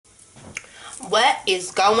What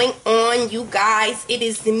is going on, you guys? It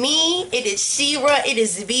is me, it is Shira, it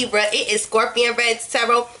is Vibra, it is ScorpionReddz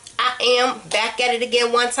Tarot. I am back at it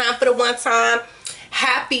again, one time for the one time.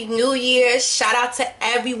 Happy New Year. Shout out to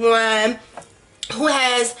everyone who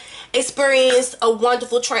has experienced a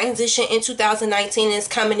wonderful transition in 2019 and is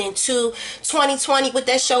coming into 2020 with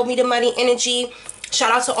that Show Me the Money energy.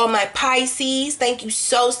 Shout out to all my Pisces. Thank you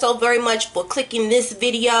so very much for clicking this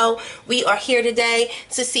video. We are here today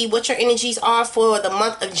to see what your energies are for the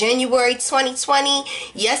month of January 2020.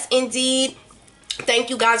 Yes, indeed. Thank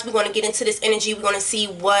you, guys. We're going to get into this energy. We're going to see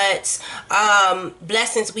what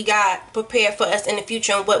blessings we got prepared for us in the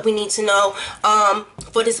future and what we need to know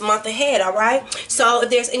for this month ahead. All right. So if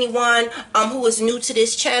there's anyone who is new to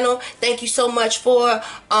this channel, thank you so much for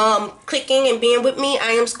clicking and being with me.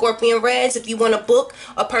 I am ScorpionReddz. If you want to book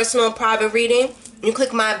a personal and private reading, you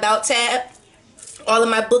click my About tab. All of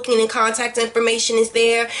my booking and contact information is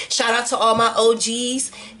there. Shout out to all my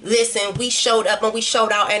OGs. Listen, we showed up and we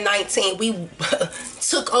showed out at 19. We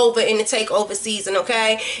took over in the takeover season,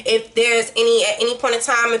 okay? If there's at any point in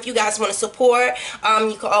time, if you guys want to support,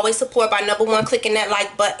 you can always support by #1 clicking that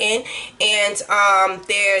like button. And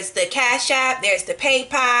there's the Cash App, there's the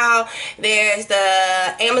PayPal, there's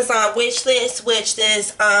the Amazon wish list, which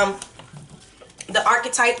is the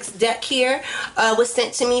archetypes deck here was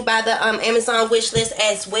sent to me by the Amazon wish list,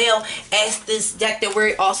 as well as this deck that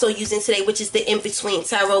we're also using today, which is the In-Between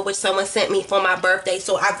Tarot, which someone sent me for my birthday.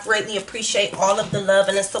 So I greatly appreciate all of the love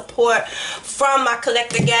and the support from my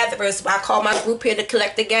collector gatherers. I call my group here the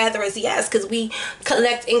collector gatherers. Yes, because we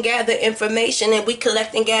collect and gather information, and we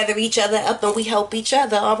collect and gather each other up, and we help each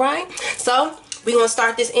other. All right, so we're gonna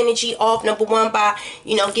start this energy off #1 by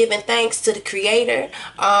giving thanks to the Creator,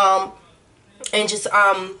 and just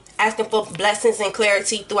asking for blessings and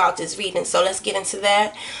clarity throughout this reading. So let's get into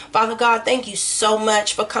that. Father God, thank you so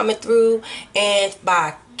much for coming through and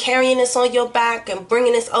by carrying us on your back and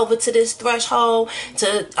bringing us over to this threshold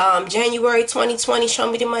to January 2020 Show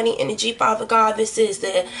Me the Money energy. Father God, this is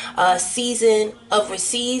the season of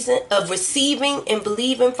receiving and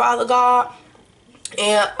believing, Father God.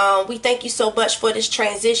 And we thank you so much for this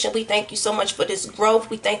transition. We thank you so much for this growth.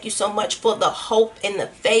 We thank you so much for the hope and the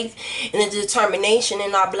faith and the determination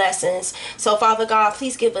in our blessings. So, Father God,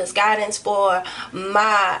 please give us guidance for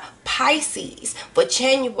my Pisces for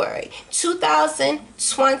January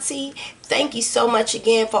 2020. Thank you so much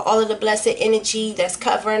again for all of the blessed energy that's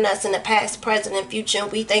covering us in the past, present, and future. And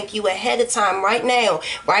we thank you ahead of time right now,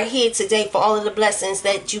 right here today, for all of the blessings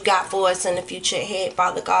that you got for us in the future ahead,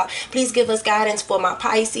 Father God. Please give us guidance for my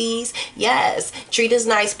Pisces. Yes. Treat us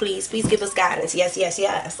nice, please. Please give us guidance. Yes, yes,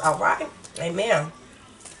 yes. All right. Amen.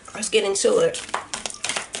 Let's get into it.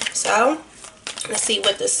 So, let's see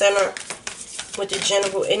what the center, what the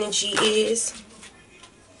general energy is.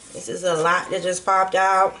 This is a lot that just popped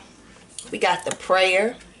out. We got the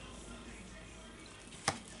prayer.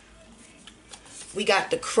 We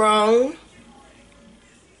got the crone.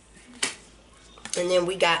 And then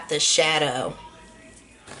we got the shadow.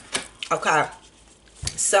 Okay.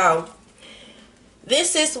 So,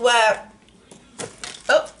 this is what...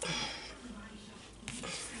 Oh.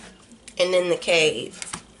 And then the cave.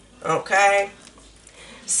 Okay.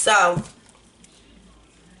 So,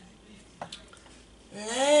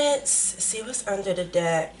 let's see what's under the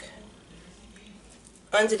deck.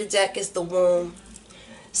 Under the deck is the womb.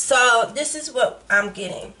 So this is what I'm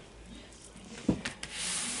getting.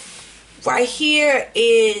 Right here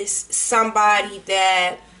is somebody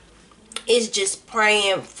that is just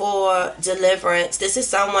praying for deliverance. This is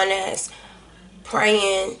someone that's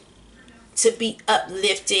praying to be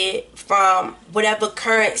uplifted from whatever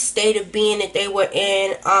current state of being that they were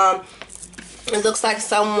in. It looks like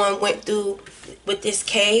someone went through with this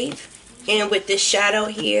cave and with this shadow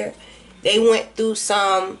here. They went through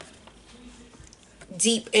some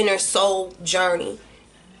deep inner soul journey.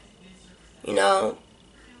 They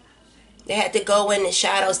had to go in the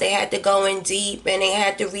shadows. They had to go in deep, and they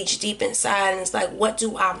had to reach deep inside. And it's like, what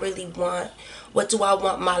do I really want? What do I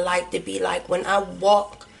want my life to be like? When I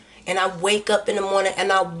walk and I wake up in the morning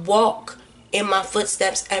and I walk in my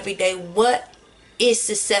footsteps every day, what is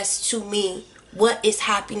success to me? What is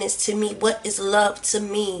happiness to me? What is love to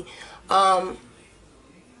me?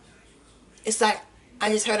 It's like, I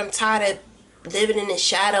just heard I'm tired of living in the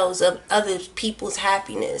shadows of other people's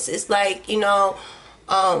happiness. It's like,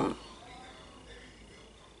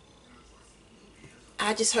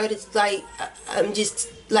 I just heard it's like, I'm just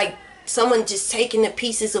like someone just taking the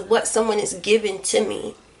pieces of what someone is giving to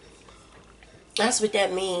me. That's what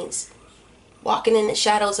that means. Walking in the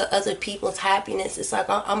shadows of other people's happiness. It's like,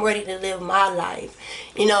 I'm ready to live my life,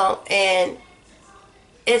 and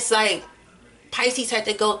it's like, Pisces had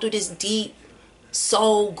to go through this deep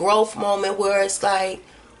soul growth moment where it's like,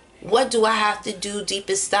 what do I have to do deep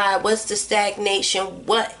inside? What's the stagnation?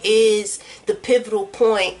 What is the pivotal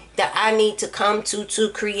point that I need to come to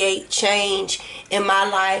create change in my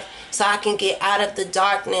life so I can get out of the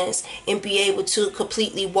darkness and be able to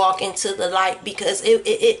completely walk into the light? Because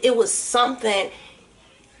it was something.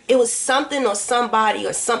 It was something or somebody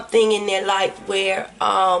or something in their life where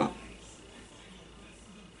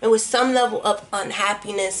there was some level of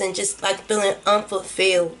unhappiness and just like feeling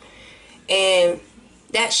unfulfilled. And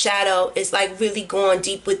that shadow is like really going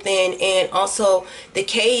deep within. And also the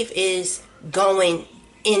cave is going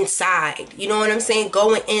inside. You know what I'm saying?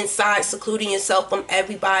 Going inside, secluding yourself from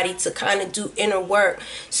everybody to kind of do inner work.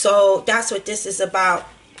 So that's what this is about.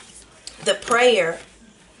 The prayer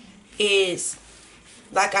is,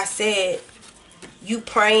 like I said, you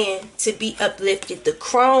praying to be uplifted. The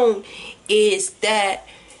crone is that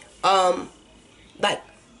like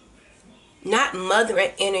not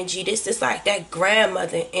mothering energy. This is like that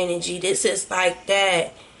grandmother energy. This is like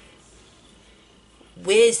that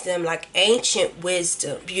wisdom, like ancient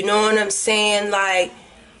wisdom. You know what I'm saying? Like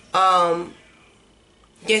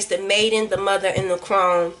there's the maiden, the mother, and the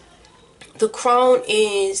crone. The crone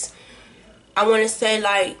is, I want to say,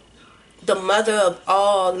 like the mother of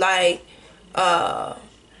all, like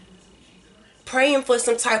praying for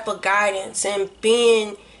some type of guidance and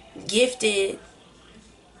being gifted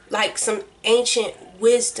like some ancient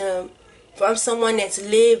wisdom from someone that's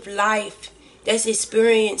lived life, that's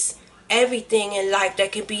experienced everything in life,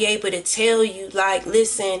 that can be able to tell you, like,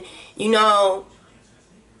 listen, you know,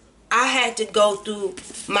 I had to go through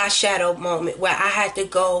my shadow moment where I had to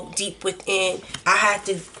go deep within. I had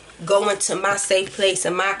to go into my safe place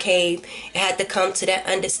in my cave. I had to come to that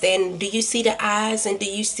understanding. Do you see the eyes, and do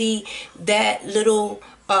you see that little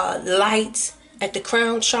light at the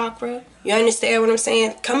crown chakra? You understand what I'm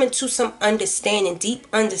saying? Coming to some understanding, deep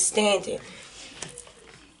understanding.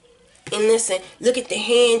 And listen, look at the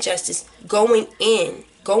hand justice going in,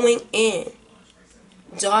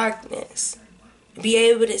 darkness. Be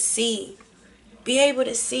able to see,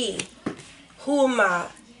 who am I?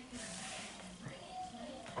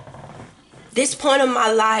 This point of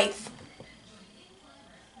my life,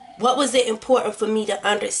 what was it important for me to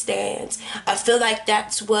understand? I feel like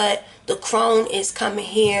that's what the crone is coming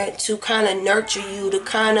here to kind of nurture you, to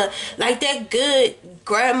kind of, like that good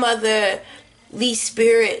grandmotherly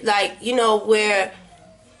spirit, like, you know, where,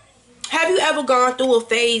 have you ever gone through a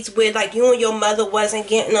phase where like you and your mother wasn't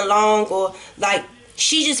getting along, or like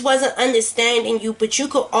she just wasn't understanding you, but you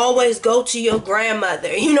could always go to your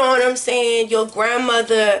grandmother, you know what I'm saying? Your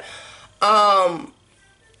grandmother,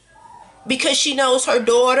 because she knows her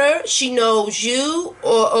daughter, she knows you,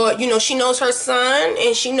 or you know, she knows her son,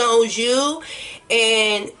 and she knows you,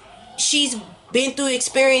 and she's been through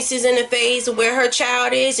experiences in the phase of where her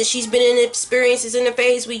child is, and she's been in experiences in the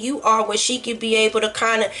phase where you are, where she could be able to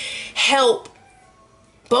kind of help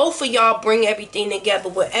both of y'all bring everything together,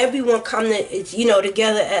 where everyone come to, you know,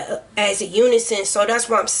 together as a unison. So that's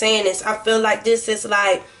what I'm saying is, I feel like this is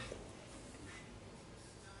like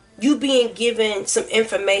you being given some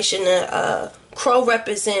information. Crow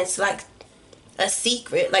represents like a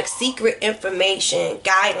secret, like secret information,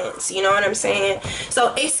 guidance, you know what I'm saying?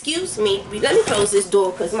 So excuse me, let me close this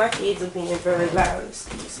door because my kids are being very loud.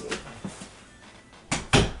 Excuse me.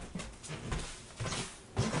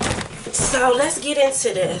 So let's get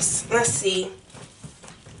into this. Let's see.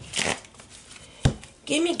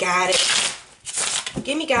 Give me guidance.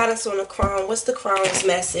 Give me guidance on the crown. What's the crown's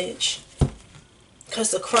message?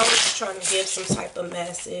 Because the crown is trying to give some type of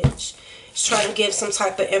message. It's trying to give some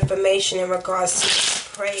type of information in regards to this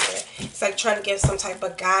prayer. It's like trying to give some type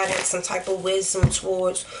of guidance, some type of wisdom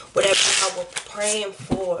towards whatever I was praying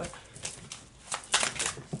for.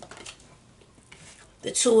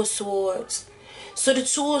 The Two of Swords. So the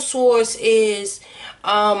Two of Swords is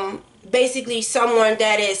basically someone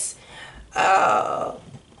that is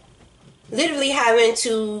literally having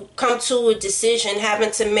to come to a decision,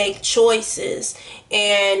 having to make choices.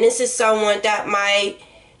 And this is someone that might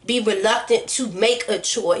be reluctant to make a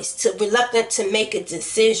choice, reluctant to make a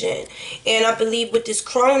decision. And I believe what this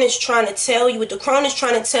crone is trying to tell you, what the crone is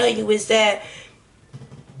trying to tell you is that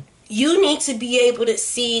you need to be able to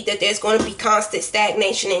see that there's going to be constant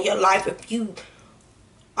stagnation in your life if you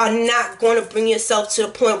are not going to bring yourself to the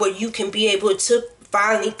point where you can be able to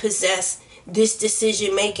finally possess this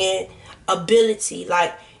decision-making ability.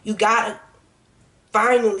 Like, you gotta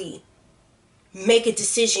finally make a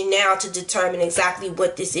decision now to determine exactly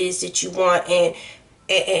what this is that you want, and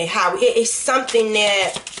how it is something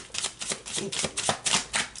that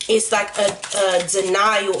it's like a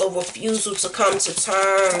denial, a refusal to come to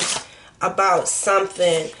terms about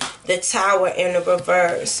something. The Tower in the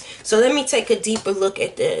reverse. So let me take a deeper look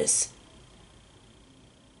at this.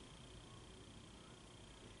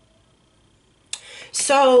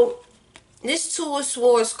 So this Two of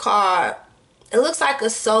Swords card, it looks like a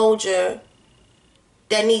soldier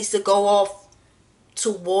that needs to go off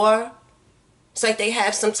to war. It's like they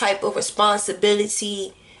have some type of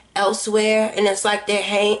responsibility elsewhere, and it's like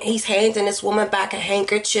he's handing this woman back a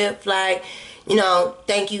handkerchief, like, you know,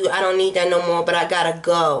 thank you, I don't need that no more, but I gotta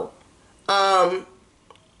go. I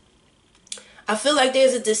feel like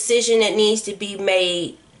there's a decision that needs to be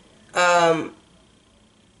made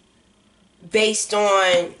based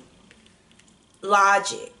on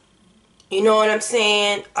logic. You know what I'm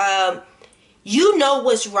saying? You know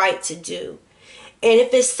what's right to do. And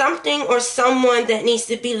if it's something or someone that needs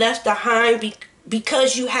to be left behind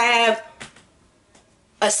because you have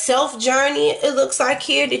a self journey, it looks like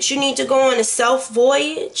here that you need to go on a self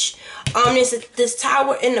voyage. This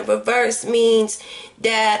Tower in the reverse means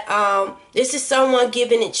that this is someone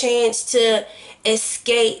given a chance to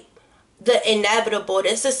escape the inevitable.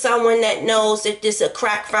 This is someone that knows that this is a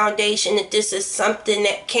cracked foundation, that this is something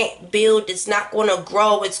that can't build, it's not going to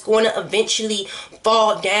grow, it's going to eventually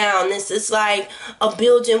fall down. This is like a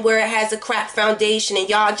building where it has a cracked foundation and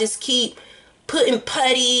y'all just keep putting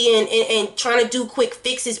putty and trying to do quick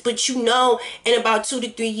fixes, but you know in about 2 to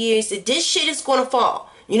 3 years that this shit is going to fall.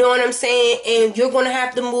 You know what I'm saying? And you're going to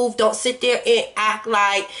have to move. Don't sit there and act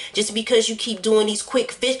like just because you keep doing these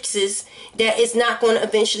quick fixes that it's not going to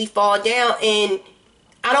eventually fall down. And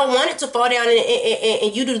I don't want it to fall down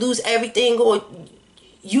and you to lose everything, or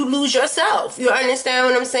you lose yourself. You understand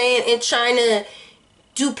what I'm saying? And trying to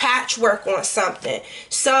do patchwork on something.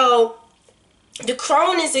 So the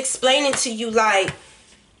crone is explaining to you, like,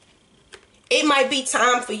 it might be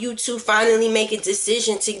time for you to finally make a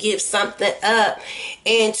decision to give something up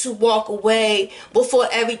and to walk away before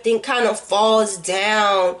everything kind of falls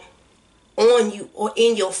down on you or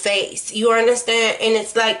in your face. You understand? And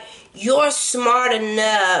it's like you're smart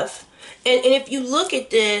enough. And if you look at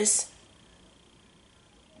this,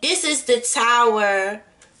 this is the Tower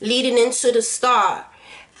leading into the Star.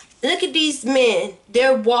 Look at these men.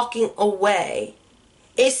 They're walking away.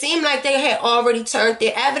 It seemed like they had already turned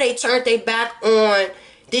their back on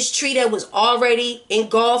this tree that was already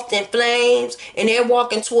engulfed in flames, and they're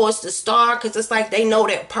walking towards the Star because it's like they know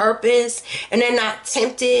their purpose and they're not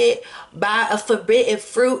tempted by a forbidden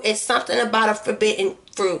fruit. It's something about a forbidden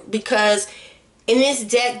fruit, because in this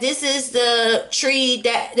deck, this is the tree,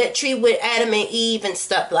 that tree with Adam and Eve and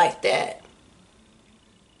stuff like that.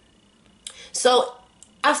 So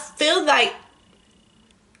I feel like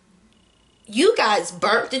you guys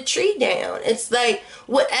burnt the tree down. It's like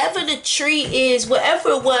whatever the tree is, whatever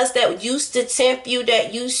it was that used to tempt you,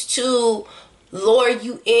 that used to lure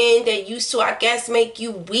you in, that used to, I guess, make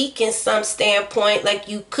you weak in some standpoint, like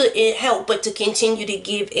you couldn't help but to continue to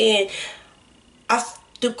give in.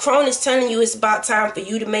 The crone is telling you it's about time for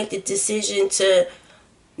you to make the decision to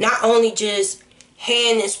not only just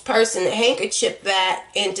hand this person a handkerchief back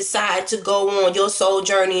and decide to go on your soul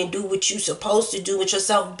journey and do what you're supposed to do with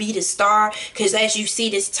yourself, be the Star, because as you see,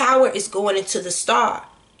 this Tower is going into the Star.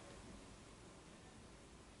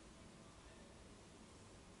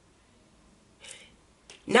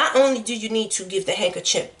 Not only do you need to give the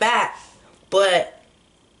handkerchief back, but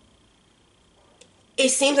it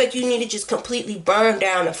seems like you need to just completely burn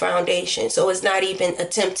down the foundation, so it's not even a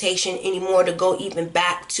temptation anymore to go even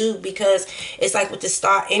back to, because it's like with the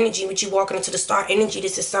Star energy, with you walking into the Star energy,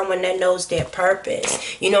 this is someone that knows their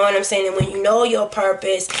purpose. You know what I'm saying? And when you know your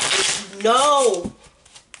purpose, you know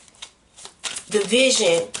the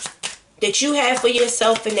vision that you have for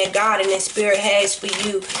yourself and that God and that Spirit has for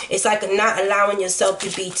you, it's like not allowing yourself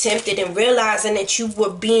to be tempted and realizing that you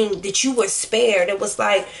were spared. It was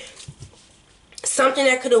like something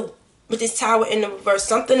that could have, with this Tower in the reverse,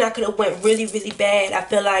 something that could have went really, really bad. I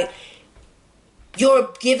feel like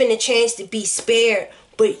you're given a chance to be spared,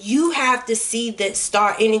 but you have to see that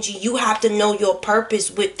Star energy. You have to know your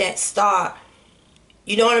purpose with that Star.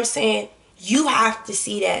 You know what I'm saying? You have to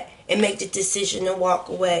see that and make the decision to walk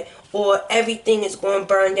away, or everything is going to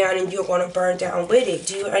burn down and you're going to burn down with it.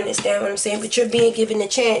 Do you understand what I'm saying? But you're being given a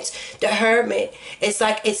chance. The Hermit, it's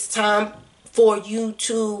like it's time for you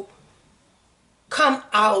to come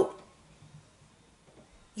out.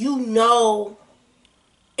 You know,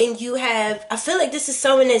 and you have, I feel like this is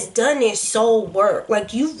someone that's done their soul work.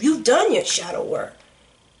 Like you've done your shadow work.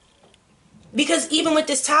 Because even with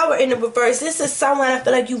this Tower in the reverse, this is someone I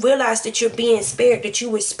feel like you realize that you're being spared, that you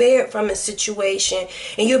were spared from a situation,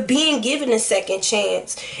 and you're being given a second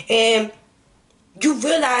chance. And you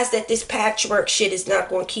realize that this patchwork shit is not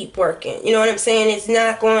going to keep working. You know what I'm saying? It's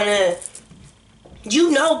not going to...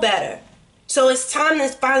 You know better. So it's time to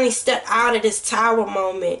finally step out of this Tower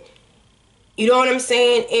moment. You know what I'm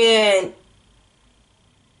saying? And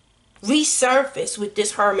resurface with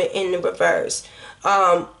this Hermit in the reverse.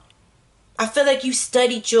 I feel like you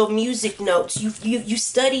studied your music notes. You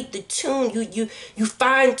studied the tune. You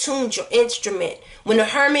fine-tuned your instrument. When the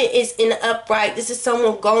Hermit is in the upright, this is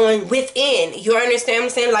someone going within. You understand what I'm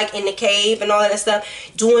saying? Like in the cave and all of that stuff.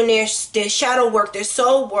 Doing their shadow work, their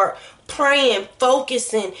soul work. Praying,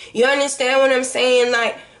 focusing. You understand what I'm saying?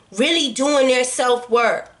 Like really doing their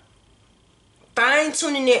self-work.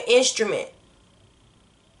 Fine-tuning their instrument.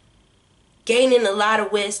 Gaining a lot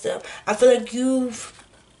of wisdom. I feel like you've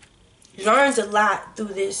learned a lot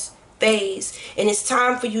through this phase, and it's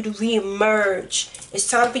time for you to re-emerge. It's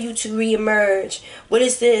time for you to re-emerge. What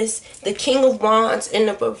is this? The King of Wands in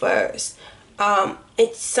the reverse.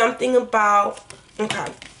 It's something about... Okay.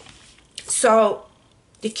 So,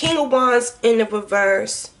 the King of Wands in the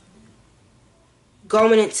reverse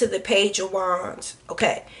going into the Page of Wands.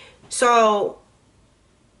 Okay. So,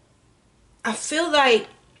 I feel like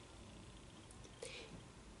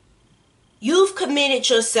you've committed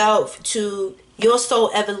yourself to your soul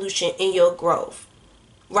evolution and your growth,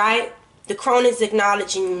 right? The Crone is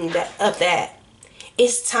acknowledging that.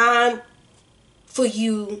 It's time for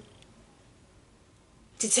you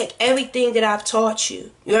to take everything that I've taught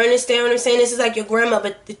you. You understand what I'm saying? This is like your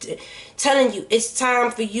grandmother telling you it's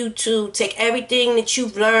time for you to take everything that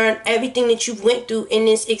you've learned, everything that you went through in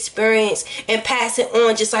this experience, and pass it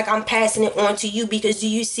on just like I'm passing it on to you. Because do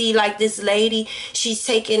you see, like, this lady, she's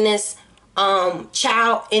taking this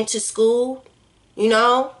child into school, you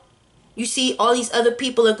know? You see all these other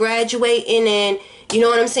people are graduating, and you know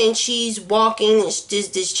what I'm saying, she's walking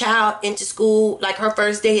this child into school, like her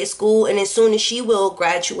first day at school, and as soon as she will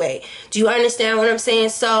graduate. Do you understand what I'm saying?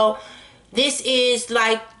 So this is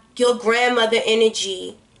like your grandmother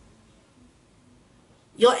energy,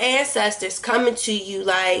 your ancestors coming to you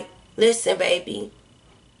like, listen baby,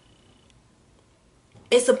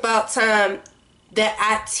 it's about time that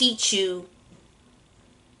I teach you.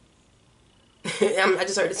 I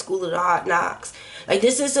just heard the school of the hard knocks. Like,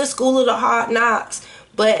 this is the school of the hard knocks.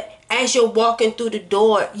 But as you're walking through the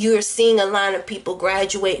door, you're seeing a line of people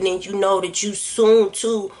graduating, and you know that you soon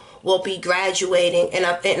too will be graduating. And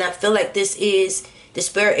I feel like this is the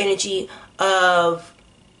spirit energy of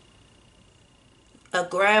a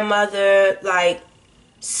grandmother, like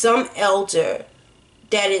some elder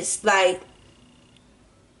that is like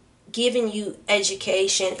giving you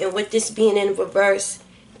education. And with this being in reverse,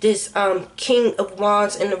 this King of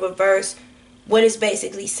Wands in the reverse, what it's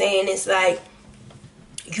basically saying is like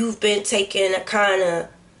you've been taking a kind of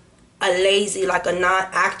a lazy, like a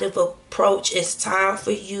non-active approach. It's time for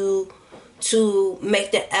you to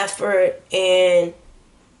make the effort and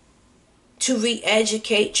to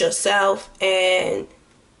re-educate yourself. And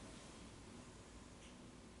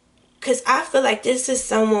because I feel like this is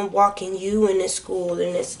someone walking you in this school,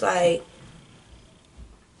 and it's like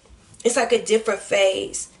a different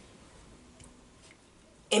phase.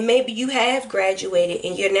 And maybe you have graduated,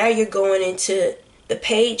 and now you're going into the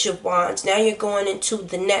Page of Wands. Now you're going into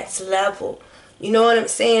the next level. You know what I'm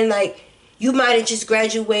saying? Like, you might have just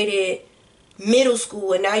graduated middle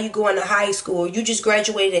school, and now you're going to high school. You just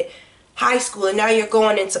graduated high school, and now you're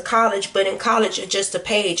going into college. But in college, you're just a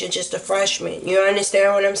page, you're just a freshman. You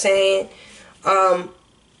understand what I'm saying?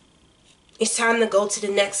 It's time to go to the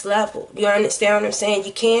next level. You understand what I'm saying?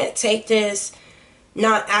 You can't take this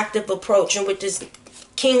non-active approach. And with this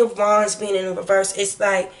King of Wands being in reverse, it's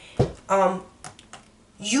like,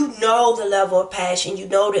 you know the level of passion, you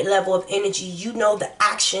know the level of energy, you know the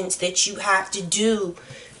actions that you have to do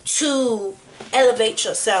to elevate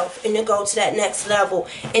yourself and to go to that next level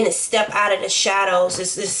and to step out of the shadows.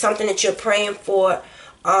 This is something that you're praying for.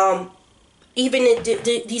 Even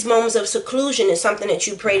these moments of seclusion is something that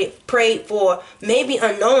you prayed for, maybe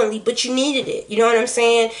unknowingly, but you needed it. You know what I'm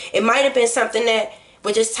saying? It might have been something that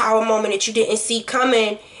with this Tower moment that you didn't see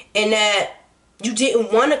coming, and that you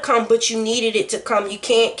didn't want to come, but you needed it to come. You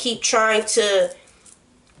can't keep trying to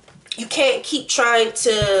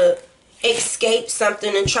escape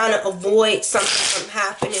something and trying to avoid something from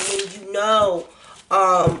happening when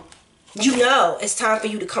you know it's time for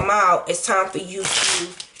you to come out. It's time for you to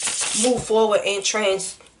move forward and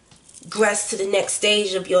transgress to the next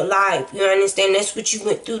stage of your life. You understand? That's what you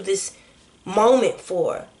went through this moment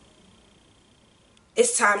for.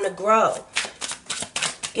 It's time to grow.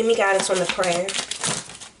 Give me guidance on the prayer.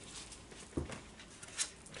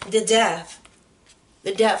 The death.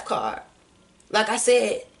 The death card. Like I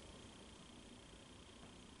said,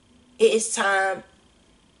 it is time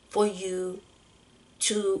for you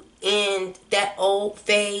to end that old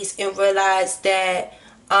phase and realize that,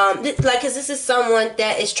 because this is someone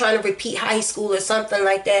that is trying to repeat high school or something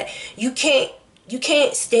like that. You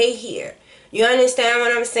can't stay here. You understand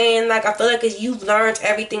what I'm saying? Like, I feel like as you've learned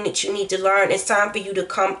everything that you need to learn, it's time for you to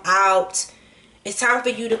come out. It's time for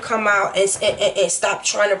you to come out and stop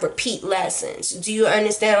trying to repeat lessons. Do you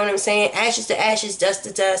understand what I'm saying? Ashes to ashes, dust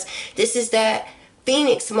to dust. This is that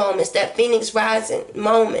Phoenix moments, that Phoenix rising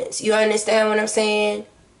moments. You understand what I'm saying?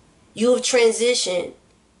 You have transitioned.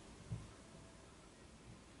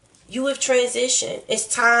 You have transitioned. It's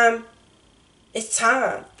time. It's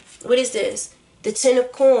time. What is this? The 10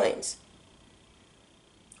 of coins.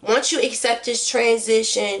 Once you accept this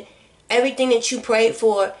transition, everything that you prayed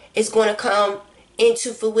for is going to come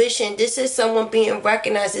into fruition. This is someone being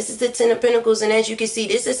recognized. This is the 10 of Pentacles, and as you can see,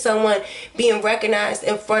 this is someone being recognized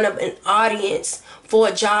in front of an audience for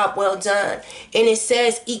a job well done. And it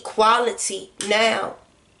says equality now.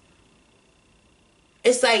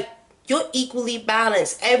 It's like you're equally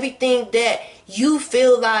balanced. Everything that you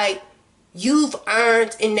feel like you've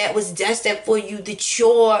earned and that was destined for you, that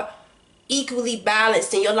you're equally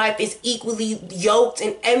balanced and your life is equally yoked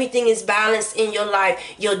and everything is balanced in your life.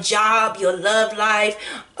 Your job, your love life,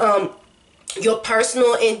 your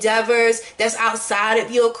personal endeavors that's outside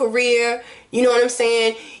of your career. You know what I'm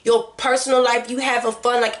saying? Your personal life, you have a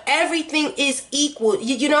fun. Like, everything is equal.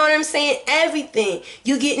 You know what I'm saying? Everything.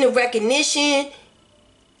 You getting the recognition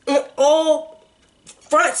on all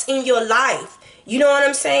fronts in your life. You know what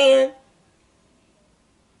I'm saying?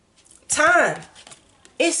 Time.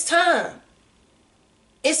 It's time.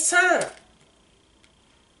 It's time.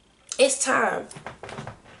 It's time.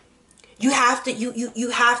 You have to you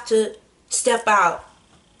have to step out.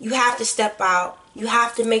 You have to step out. You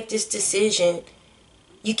have to make this decision.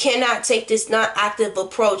 You cannot take this non-active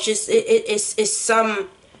approach. It's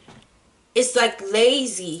like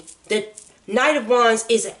lazy. The Knight of Wands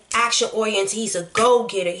is an action oriented. He's a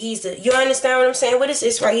go-getter. You understand what I'm saying? What is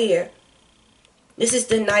this right here? This is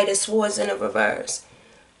the Knight of Swords in the reverse.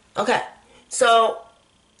 Okay, so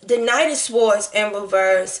the Knight of Swords in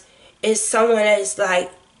reverse is someone that is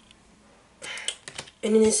like,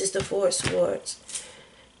 and then this is the Four of Swords.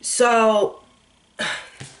 So,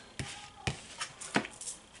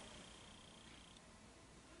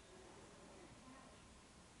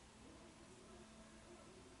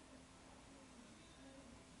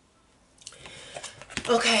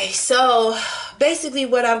 okay, so basically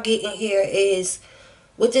what I'm getting here is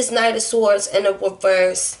with this Knight of Swords in the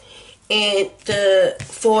reverse and the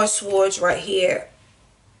Four of Swords right here,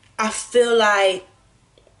 I feel like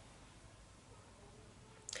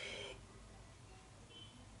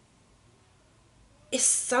it's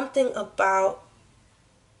something about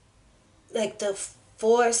like the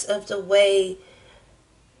force of the way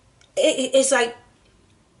it's like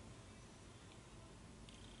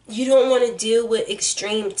you don't want to deal with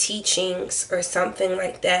extreme teachings or something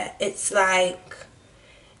like that. It's like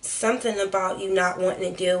something about you not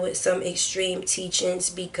wanting to deal with some extreme teachings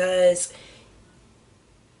because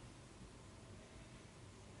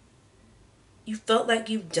you felt like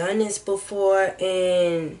you've done this before,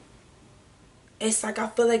 and it's like I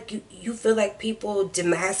feel like you feel like people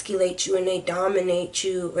demasculate you and they dominate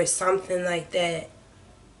you or something like that.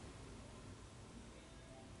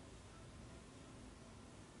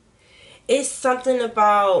 It's something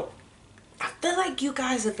about, I feel like you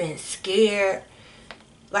guys have been scared,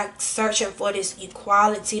 like searching for this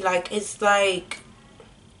equality. Like, it's like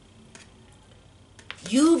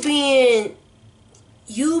you being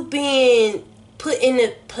put in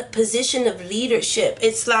a position of leadership.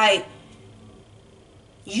 It's like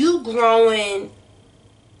you growing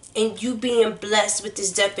and you being blessed with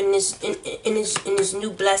this definition in this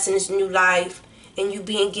new blessing, this new life, and you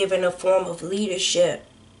being given a form of leadership.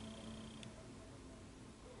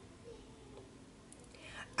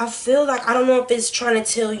 I feel like, I don't know if it's trying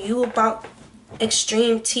to tell you about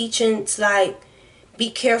extreme teachings, like be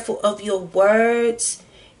careful of your words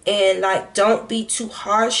and like don't be too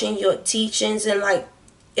harsh in your teachings, and like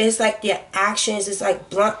it's like your actions is like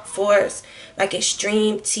blunt force, like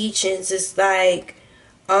extreme teachings. It's like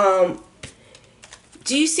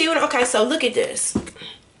do you see what, okay, so look at this.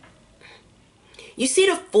 You see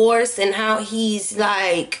the force and how he's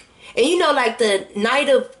like, and you know, like the Knight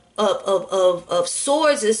of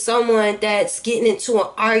Swords is someone that's getting into an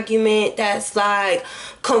argument, that's like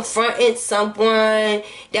confronting someone,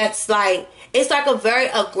 that's like it's like a very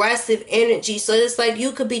aggressive energy. So it's like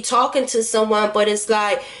you could be talking to someone, but it's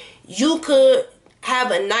like you could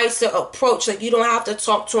have a nicer approach. Like, you don't have to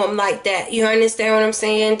talk to them like that. You understand what I'm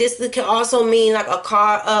saying? This can also mean like a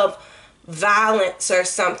card of violence or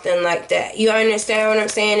something like that. You understand what I'm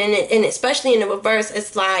saying? And especially in the reverse,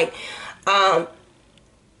 it's like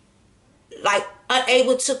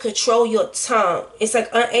unable to control your tongue. It's like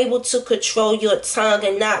unable to control your tongue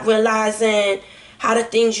and not realizing how the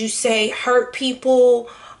things you say hurt people.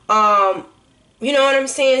 You know what I'm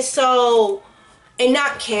saying? So, and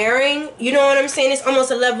not caring. You know what I'm saying? It's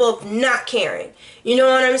almost a level of not caring. You know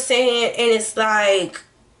what I'm saying? And it's like,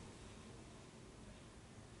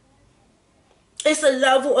 it's a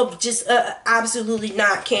level of just absolutely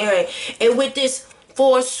not caring. And with this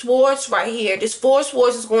Four of Swords right here, this Four of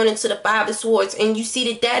Swords is going into the Five of Swords, and you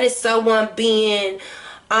see that is someone being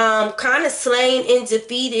kind of slain and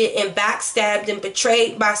defeated and backstabbed and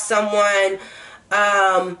betrayed by someone.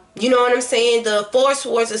 You know what I'm saying? The Four of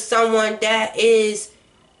Swords is someone that is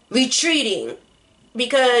retreating,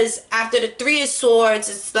 because after the Three of Swords,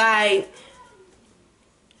 it's like,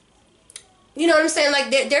 you know what I'm saying?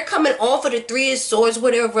 Like, they're coming off of the Three of Swords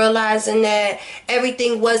where they're realizing that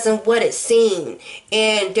everything wasn't what it seemed.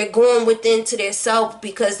 And they're going within to their self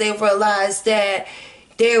because they realized that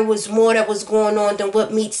there was more that was going on than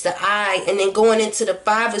what meets the eye. And then going into the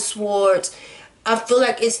Five of Swords, I feel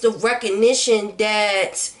like it's the recognition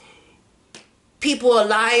that people are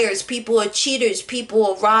liars, people are cheaters, people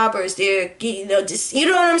are robbers. They're, you know, just, you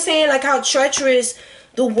know what I'm saying? Like how treacherous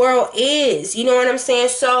the world is. You know what I'm saying?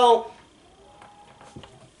 So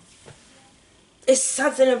it's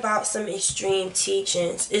something about some extreme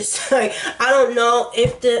teachings. It's like, I don't know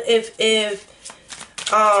if the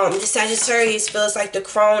Sagittarius feels like the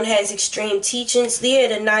crone has extreme teachings. There,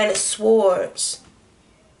 the Nine of Swords.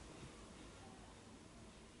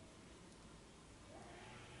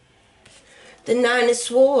 The Nine of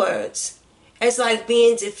Swords. It's like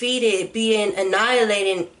being defeated, being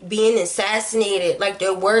annihilated, being assassinated, like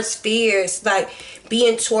their worst fears, like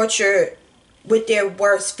being tortured with their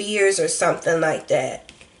worst fears or something like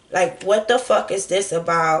that. Like, what the fuck is this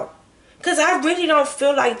about? Because I really don't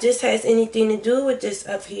feel like this has anything to do with this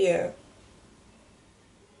up here.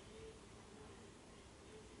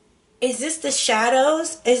 Is this the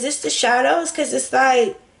shadows? Is this the shadows? Because it's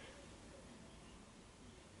like,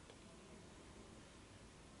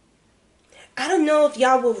 I don't know if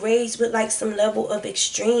y'all were raised with like some level of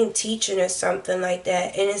extreme teaching or something like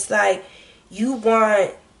that. And it's like, you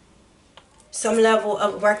want some level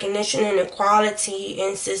of recognition and equality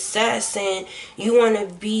and success, and you want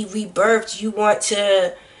to be rebirthed, you want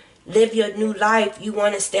to live your new life, you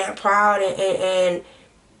want to stand proud and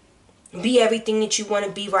be everything that you want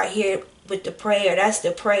to be right here with the prayer. That's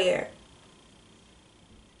the prayer.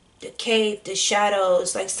 The cave, the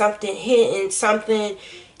shadows, like something hidden, something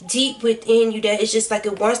deep within you that it's just like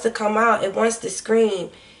it wants to come out, it wants to scream.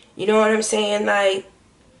 You know what I'm saying? Like,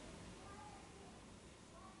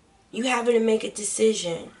 you having to make a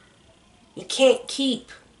decision. You can't keep.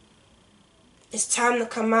 It's time to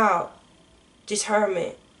come out. This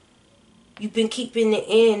hermit. You've been keeping it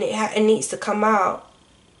in. It needs to come out.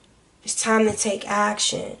 It's time to take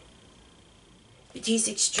action. With these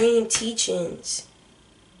extreme teachings.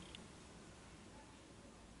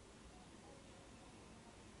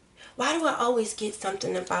 Why do I always get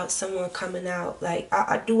something about someone coming out? Like,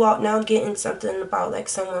 I do out now getting something about like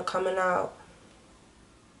someone coming out.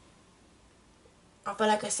 I feel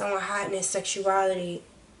like it's someone hiding his sexuality.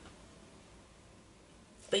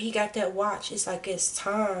 But he got that watch. It's like it's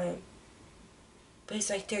time. But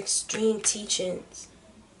it's like they're extreme teachings.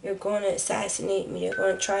 They're going to assassinate me. They're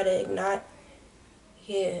going to try to ignite.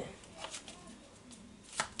 Yeah.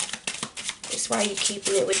 That's why you're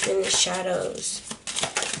keeping it within the shadows.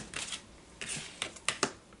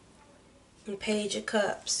 And Page of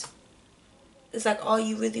Cups. It's like all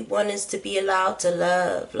you really want is to be allowed to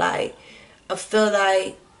love. Like, I feel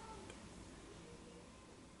like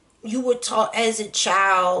you were taught as a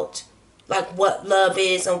child like what love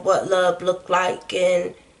is and what love looked like,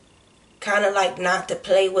 and kind of like not to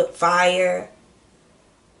play with fire.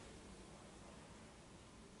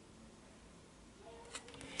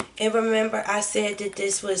 And remember, I said that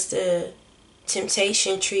this was the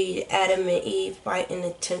temptation tree, Adam and Eve fighting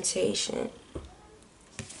the temptation.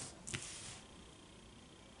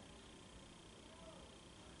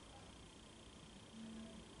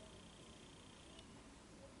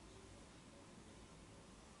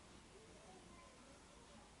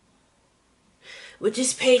 With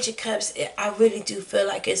this Page of Cups, I really do feel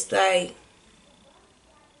like it's like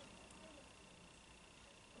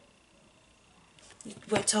You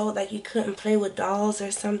were told like you couldn't play with dolls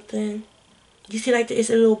or something. You see like it's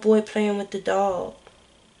a little boy playing with the doll.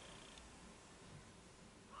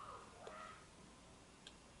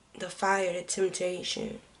 The fire, the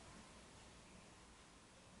temptation.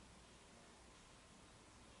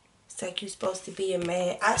 It's like you're supposed to be a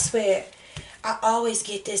man. I swear, I always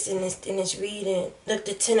get this in this reading. Look,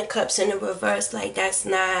 the Ten of Cups in the reverse, like that's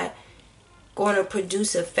not going to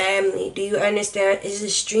produce a family. Do you understand? It's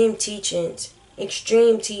extreme teachings.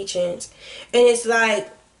 Extreme teachings. And it's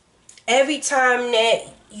like every time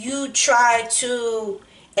that you try to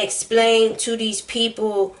explain to these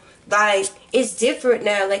people, like it's different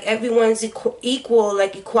now, like everyone's equal,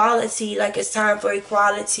 like equality, like it's time for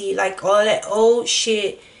equality, like all that old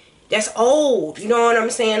shit, that's old, you know what I'm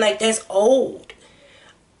saying, like that's old.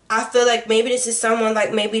 I feel like maybe this is someone,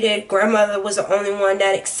 like maybe their grandmother was the only one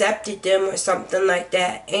that accepted them or something like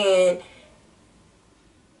that, and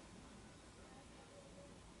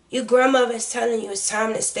your grandmother is telling you it's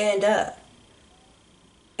time to stand up.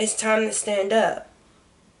 It's time to stand up.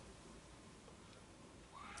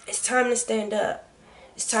 It's time to stand up.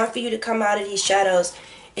 It's time for you to come out of these shadows.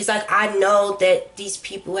 It's like, I know that these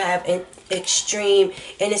people have an extreme,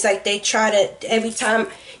 and it's like they try to, every time,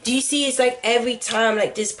 do you see, it's like every time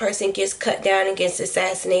like this person gets cut down and gets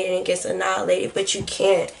assassinated and gets annihilated, but you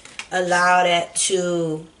can't allow that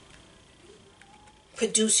to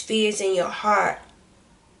produce fears in your heart.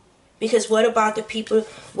 Because what about the people,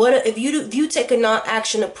 what if you take a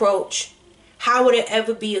non-action approach? How would it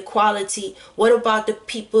ever be equality? What about the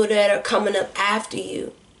people that are coming up after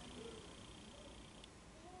you?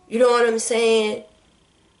 You know what I'm saying?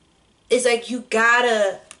 It's like you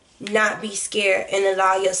gotta not be scared and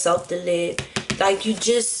allow yourself to live. Like you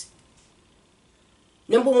just,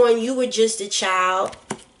 number one, you were just a child.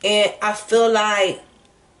 And I feel like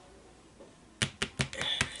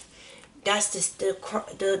that's just the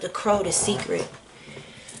crow, the secret.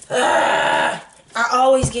 I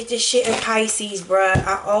always get this shit in Pisces, bruh.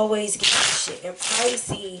 I always get this shit in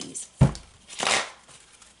Pisces.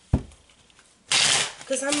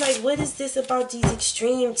 Because I'm like, what is this about these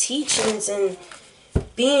extreme teachings and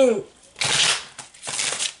being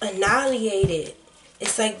annihilated?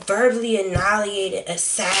 It's like verbally annihilated,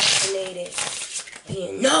 assassinated.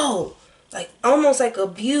 Being, no. Like, almost like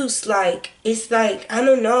abuse. Like, it's like, I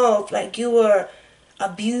don't know, if like you were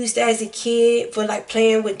abused as a kid for like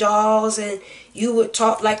playing with dolls, and you were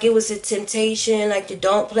taught like it was a temptation, like to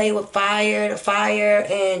don't play with fire,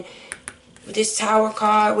 and with this tower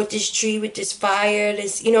card, with this tree, with this fire,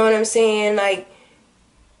 this, you know what I'm saying, like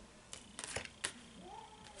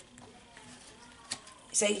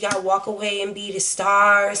it's like you gotta walk away and be the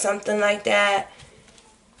star or something like that.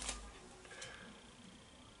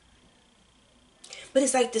 But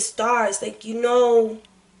it's like the stars, like, you know,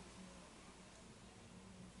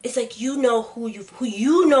 it's like you know who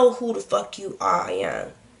the fuck you are, yeah.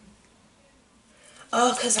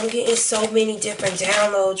 Oh, because I'm getting so many different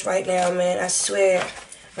downloads right now, man. I swear.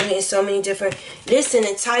 I'm getting so many different. Listen,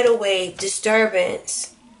 a tidal wave,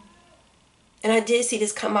 disturbance. And I did see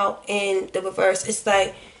this come out in the reverse. It's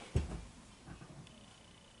like,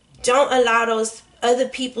 don't allow those other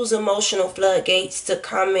people's emotional floodgates to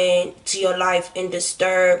come in to your life and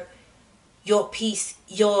disturb your peace,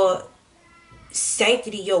 your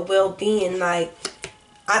sanctity, your well-being. Like,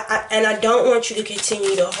 I don't want you to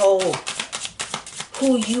continue to hold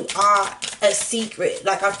who you are a secret.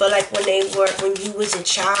 Like, I feel like when you was a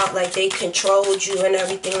child, like they controlled you and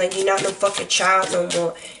everything. Like, you're not no fucking child no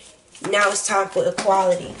more. Now it's time for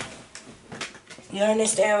equality. You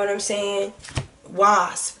understand what I'm saying?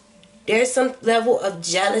 Wasp. There's some level of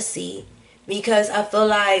jealousy, because I feel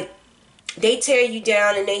like they tear you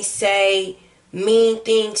down and they say mean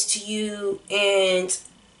things to you, and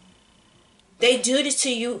they do this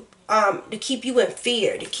to you to keep you in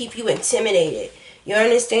fear, to keep you intimidated. You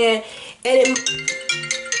understand? And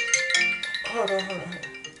hold on.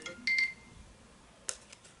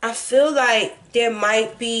 I feel like there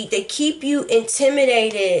might be, they keep you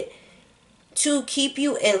intimidated to keep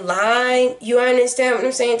you in line. You understand what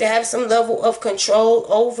I'm saying? To have some level of control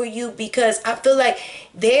over you, because I feel like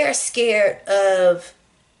they're scared of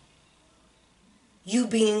you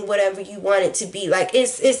being whatever you want it to be. Like,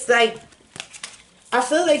 it's like, I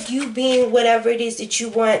feel like you being whatever it is that you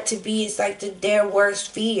want to be is like their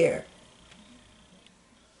worst fear.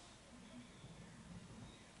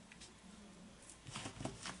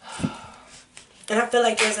 And I feel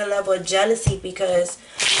like there's a level of jealousy, because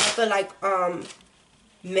I feel like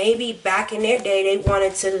maybe back in their day they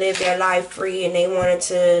wanted to live their life free and they wanted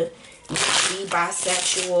to be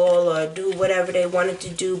bisexual or do whatever they wanted to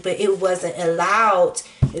do, but it wasn't allowed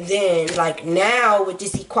then. Like now with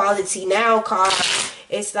this Equality Now card,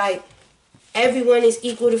 it's like everyone is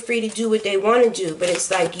equal to free to do what they want to do, but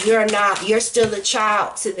it's like you're still a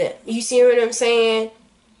child to them. You see what I'm saying?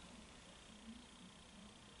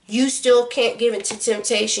 You still can't give into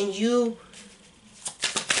temptation.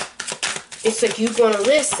 It's like you're gonna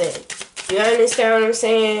listen. You understand what I'm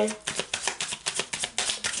saying?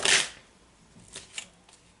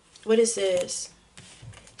 What is this?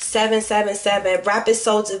 777. Rapid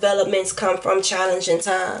soul developments come from challenging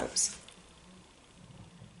times.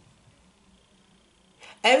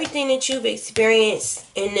 Everything that you've experienced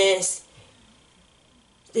in this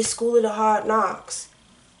school of the hard knocks,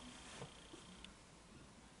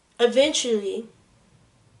 eventually,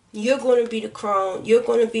 you're going to be the crone. You're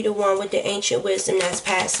going to be the one with the ancient wisdom that's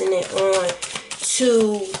passing it on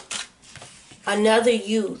to another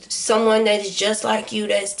youth. Someone that is just like you,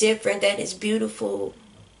 that's different, that is beautiful,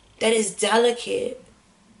 that is delicate.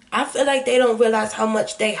 I feel like they don't realize how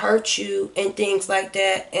much they hurt you and things like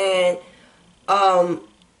that. And,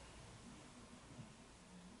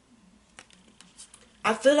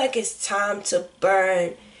 I feel like it's time to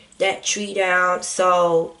burn that tree down,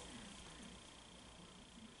 so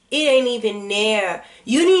it ain't even there.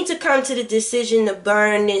 You need to come to the decision to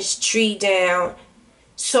burn this tree down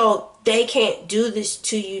so they can't do this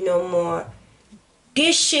to you no more.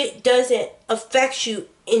 This shit doesn't affect you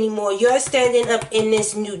anymore. You're standing up in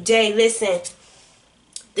this new day. Listen,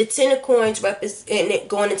 the 10 of coins represent it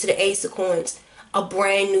going into the ace of coins. A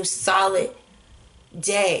brand new solid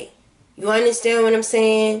day. You understand what I'm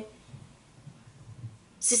saying?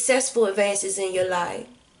 Successful advances in your life.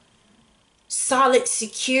 Solid,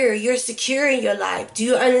 secure. You're secure in your life. Do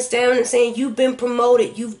you understand what I'm saying? You've been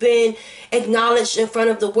promoted. You've been acknowledged in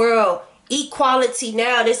front of the world. Equality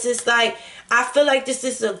now. This is like, I feel like this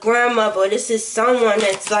is a grandmother. This is someone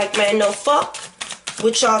that's like, man, no fuck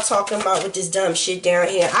what y'all talking about with this dumb shit down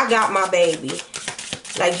here. I got my baby.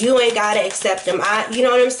 Like, you ain't gotta accept them. You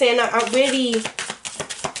know what I'm saying? I really...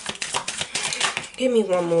 Give me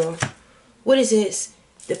one more. What is this?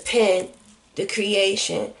 The pen. The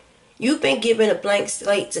creation. You've been given a blank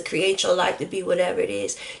slate to create your life to be whatever it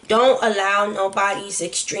is. Don't allow nobody's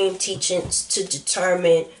extreme teachings to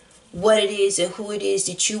determine what it is and who it is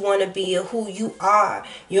that you want to be or who you are.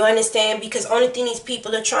 You understand? Because only thing these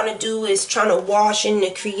people are trying to do is trying to wash in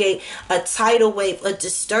and create a tidal wave, a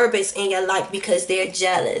disturbance in your life because they're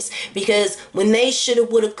jealous. Because when they shoulda,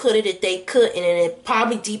 woulda, coulda, that they couldn't, and it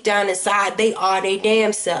probably deep down inside they are their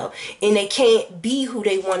damn self, and they can't be who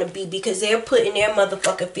they want to be because they're putting their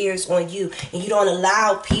motherfucking fears on you, and you don't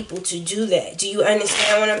allow people to do that. Do you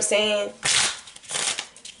understand what I'm saying?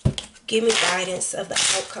 Give me guidance of the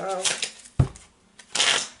outcome.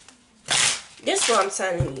 This is what I'm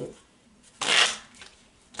telling you.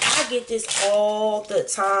 I get this all the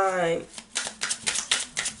time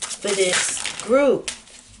for this group.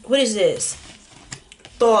 What is this?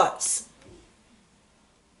 Thoughts.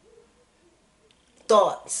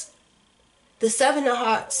 Thoughts. The 7 of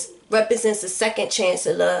Hearts represents a second chance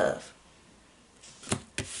of love.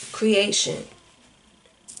 Creation.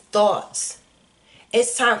 Thoughts.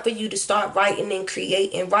 It's time for you to start writing and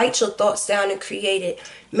creating. Write your thoughts down and create it.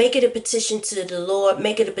 Make it a petition to the Lord.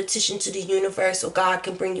 Make it a petition to the universe so God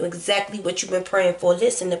can bring you exactly what you've been praying for.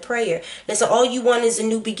 Listen to prayer. Listen, all you want is a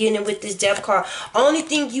new beginning with this death card. Only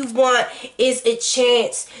thing you want is a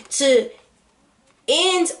chance to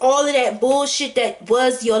end all of that bullshit that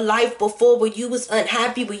was your life before, where you was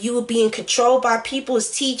unhappy, where you were being controlled by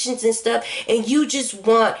people's teachings and stuff, and you just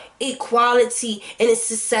want equality and a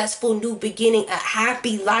successful new beginning, a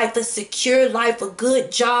happy life, a secure life, a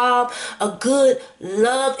good job, a good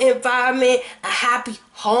love environment, a happy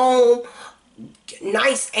home,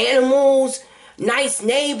 nice animals, nice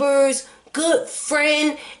neighbors, good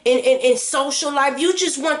friend, and social life. You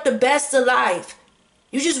just want the best of life.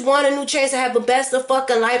 You just want a new chance to have a best of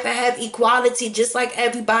fucking life and have equality just like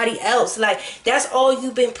everybody else. Like, that's all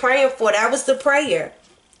you've been praying for. That was the prayer.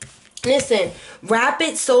 Listen,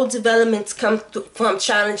 rapid soul developments come from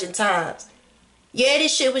challenging times. Yeah,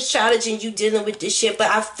 this shit was challenging, you dealing with this shit,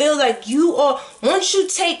 but I feel like you are, once you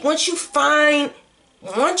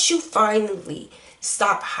finally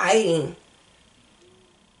stop hiding.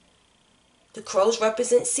 The crows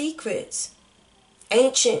represent secrets,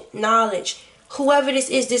 ancient knowledge. Whoever this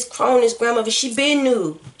is, this crone, this grandmother, she been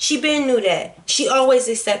knew. She been knew that. She always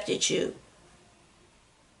accepted you.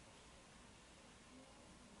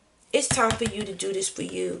 It's time for you to do this for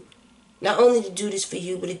you. Not only to do this for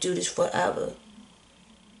you, but to do this forever.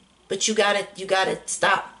 But you gotta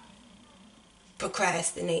stop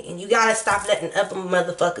procrastinating. You gotta stop letting other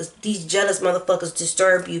motherfuckers, these jealous motherfuckers,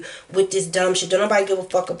 disturb you with this dumb shit. Don't nobody give a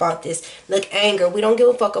fuck about this. Look, anger. We don't give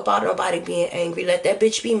a fuck about nobody being angry. Let that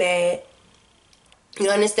bitch be mad. You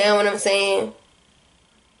understand what I'm saying?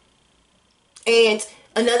 And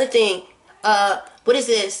another thing, what is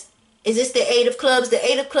this? Is this the Eight of Clubs? The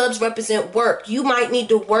Eight of Clubs represent work. You might need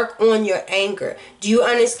to work on your anger. Do you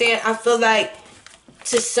understand? I feel like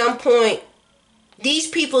to some point, these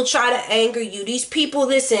people try to anger you. These people,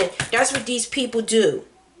 listen, that's what these people do.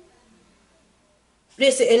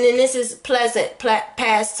 Listen, and then this is pleasant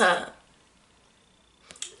pastime.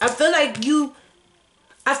 I feel like,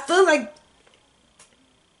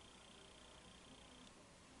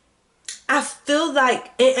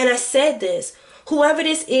 and I said this, whoever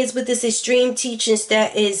this is with this extreme teachings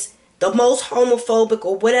that is the most homophobic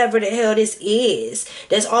or whatever the hell this is,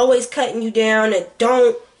 that's always cutting you down and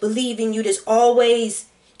don't believe in you, that's always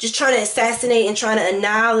just trying to assassinate and trying to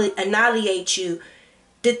annihilate you.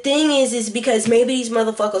 The thing is because maybe these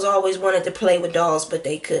motherfuckers always wanted to play with dolls, but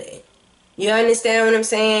they couldn't. You understand what I'm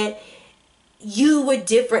saying? You were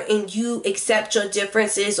different and you accept your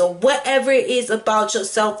differences or whatever it is about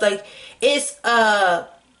yourself. Like, it's a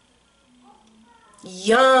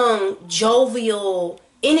young, jovial,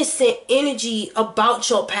 innocent energy about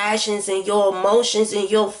your passions and your emotions and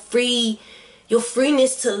your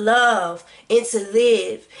freeness to love and to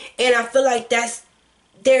live. And I feel like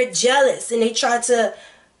they're jealous and they try to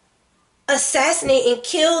assassinate and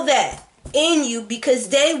kill that in you because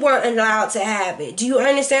they weren't allowed to have it. Do you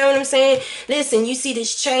understand what I'm saying? Listen, you see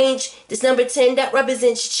this change, this number 10, that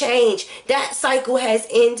represents change. That cycle has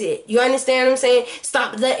ended. You understand what I'm saying?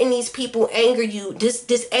 Stop letting these people anger you.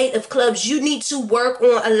 This Eight of Clubs, you need to work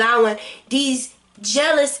on allowing these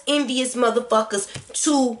jealous, envious motherfuckers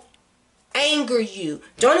to anger you.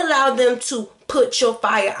 Don't allow them to put your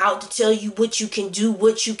fire out to tell you what you can do,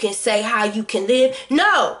 what you can say, how you can live.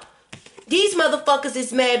 No. These motherfuckers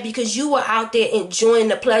is mad because you were out there enjoying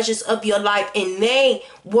the pleasures of your life and they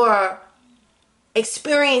were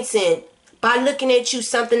experiencing by looking at you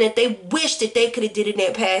something that they wish that they could have did in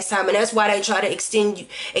their past time, and that's why they try to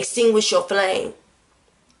extinguish your flame.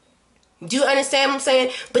 Do you understand what I'm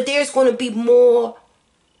saying? But there's going to be more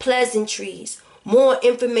pleasantries, more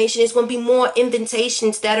information. There's going to be more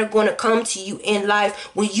invitations that are going to come to you in life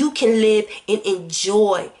where you can live and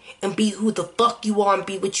enjoy and be who the fuck you are and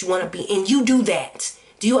be what you want to be. And you do that.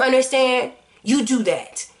 Do you understand? You do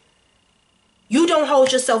that. You don't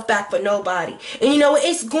hold yourself back for nobody. And you know what?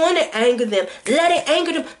 It's going to anger them. Let it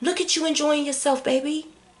anger them. Look at you enjoying yourself, baby.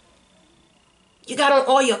 You got on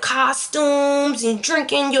all your costumes and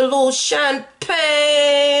drinking your little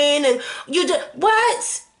champagne and you do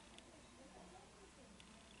what?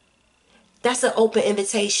 That's an open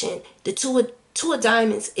invitation. The two of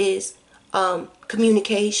diamonds is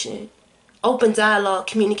communication, open dialogue,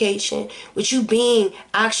 communication, with you being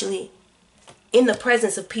actually in the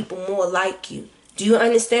presence of people more like you. Do you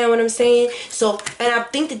understand what I'm saying? So, and I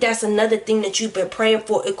think that that's another thing that you've been praying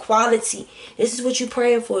for, equality. This is what you're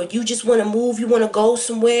praying for. You just want to move. You want to go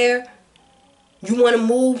somewhere. You want to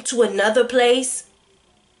move to another place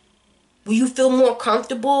where you feel more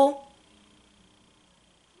comfortable.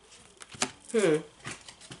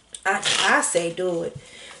 I say do it.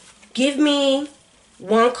 Give me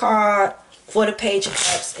one card for the Page of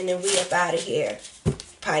Cups and then we up out of here.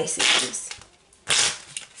 Pisces.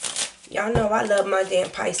 Y'all know I love my damn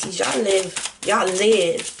Pisces. Y'all live.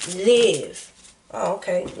 Oh,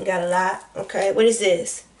 okay. You got a lot. Okay. What is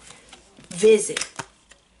this? Visit.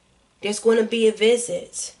 There's going to be a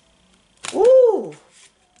visit. Ooh.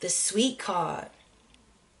 The sweet card.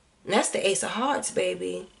 And that's the Ace of Hearts,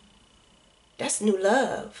 baby. That's new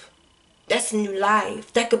love. That's a new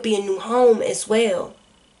life. That could be a new home as well.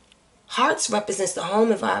 Hearts represents the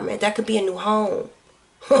home environment. That could be a new home.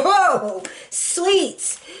 Oh,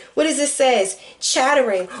 sweet. What does it says?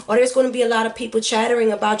 Chattering. Or there's going to be a lot of people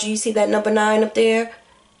chattering about you. You see that number 9 up there?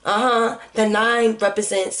 The 9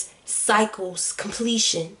 represents cycles,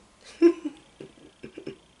 completion.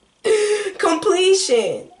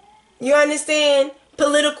 Completion. You understand?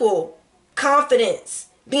 Political, confidence,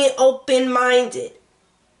 being open-minded.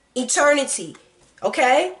 Eternity,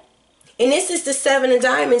 okay? And this is the 7 of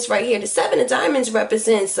diamonds right here. The 7 of diamonds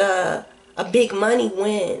represents a big money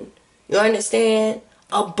win. You understand?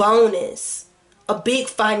 A bonus, a big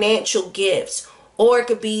financial gift, or it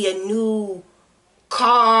could be a new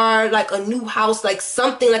car, like a new house, like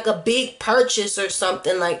something like a big purchase or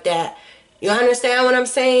something like that. You understand what I'm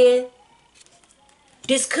saying?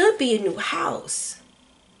 This could be a new house.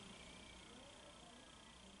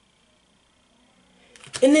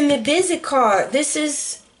 And then the visit card, this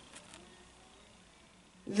is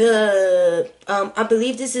I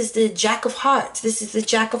believe this is the Jack of Hearts. This is the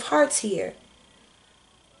Jack of Hearts here.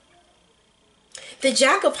 The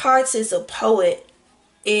Jack of Hearts is a poet,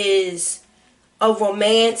 is a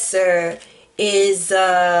romancer, is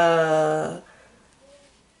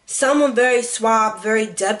someone very suave, very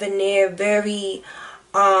debonair, very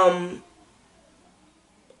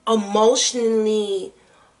emotionally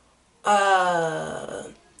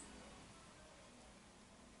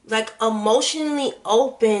like emotionally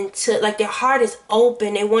open to, like their heart is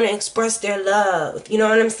open. They want to express their love. You know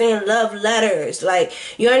what I'm saying? Love letters. Like,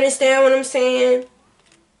 you understand what I'm saying?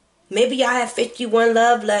 Maybe y'all have 51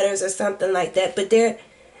 love letters or something like that. But they're,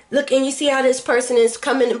 look, and you see how this person is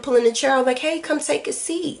coming and pulling the chair out, like, hey, come take a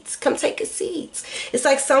seat. Come take a seat. It's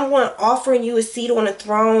like someone offering you a seat on a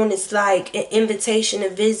throne. It's like an invitation to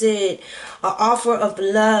visit, an offer of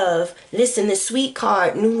love. Listen, the sweet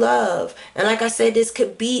card, new love. And like I said, this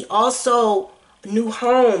could be also new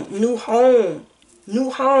home, new home, new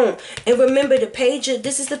home. And remember, the page of,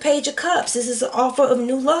 this is the Page of Cups. This is an offer of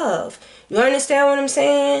new love. You understand what I'm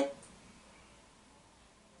saying?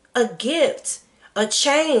 A gift, a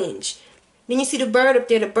change. Then you see the bird up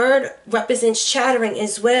there. The bird represents chattering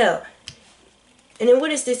as well. And then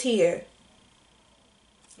what is this here?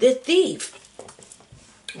 The thief.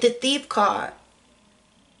 The thief card.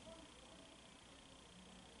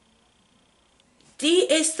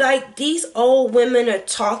 It's like these old women are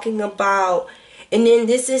talking about, and then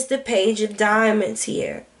this is the Page of Diamonds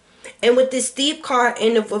here. And with this thief card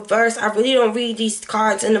in the reverse, I really don't read these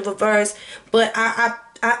cards in the reverse, but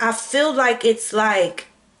I feel like it's like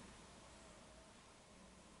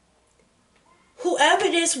whoever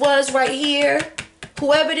this was right here,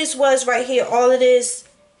 all of this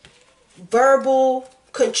verbal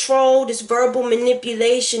control, this verbal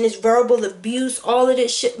manipulation, this verbal abuse, all of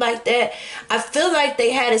this shit like that, I feel like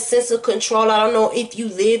they had a sense of control. I don't know if you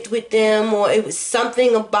lived with them or it was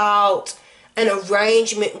something about an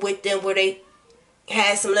arrangement with them where they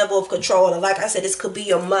had some level of control. Like I said, this could be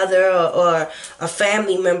your mother or a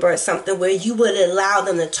family member or something where you would allow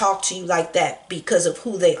them to talk to you like that because of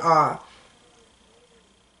who they are.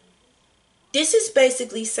 This is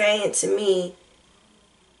basically saying to me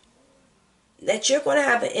that you're going to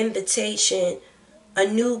have an invitation, a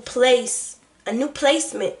new place, a new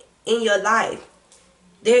placement in your life.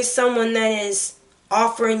 There's someone that is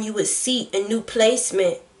offering you a seat, a new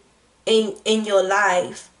placement in your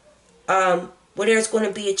life, where there's going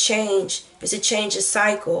to be a change. There's a change of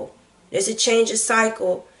cycle. There's a change of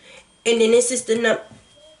cycle. And then this is the number,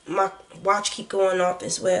 my watch keep going off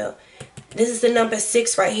as well. This is the number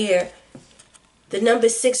 6 right here. The number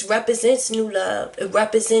 6 represents new love. It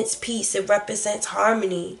represents peace. It represents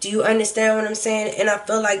harmony. Do you understand what I'm saying? And I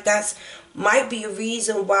feel like that's might be a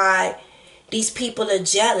reason why these people are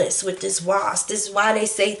jealous with this wasp. This is why they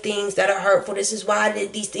say things that are hurtful. This is why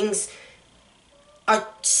these things are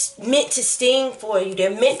meant to sting for you.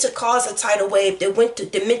 They're meant to cause a tidal wave. They're meant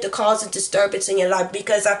to cause a disturbance in your life,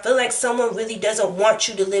 because I feel like someone really doesn't want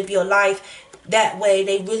you to live your life that way.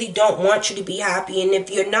 They really don't want you to be happy. And if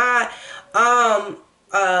you're not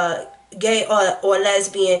gay or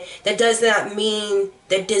lesbian, that does not mean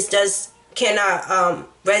that this cannot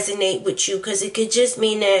resonate with you, because it could just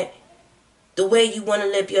mean that the way you want to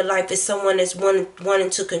live your life is someone that's wanting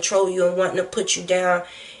to control you and wanting to put you down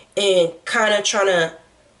and kind of trying to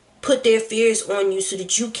put their fears on you so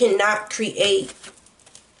that you cannot create.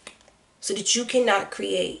 So that you cannot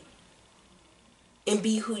create and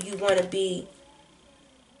be who you want to be.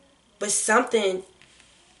 But something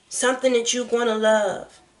that you're going to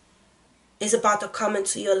love is about to come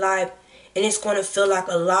into your life, and it's going to feel like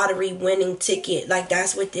a lottery winning ticket. Like,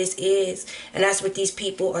 that's what this is. And that's what these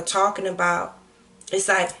people are talking about. It's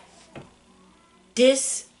like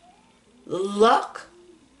this luck,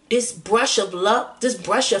 this brush of luck, this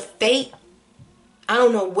brush of fate. I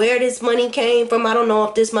don't know where this money came from. I don't know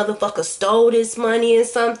if this motherfucker stole this money or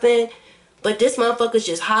something. But this motherfucker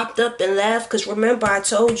just hopped up and left. Because remember, I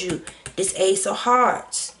told you, this Ace of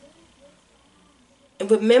Hearts. And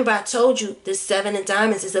remember, I told you, the 7 of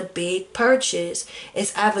Diamonds is a big purchase.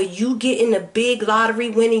 It's either you getting a big lottery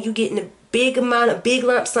winning, you getting a big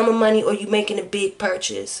lump sum of money, or you making a big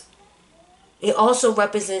purchase. It also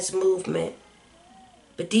represents movement.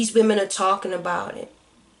 But these women are talking about it.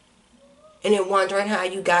 And they're wondering how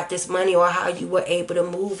you got this money or how you were able to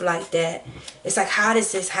move like that. It's like, how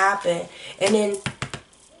does this happen? And then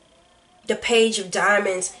the Page of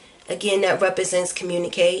Diamonds, again, that represents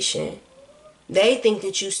communication. They think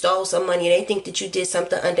that you stole some money. They think that you did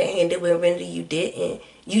something underhanded when really you didn't.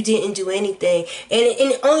 You didn't do anything. And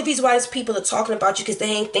the only reason why these people are talking about you because they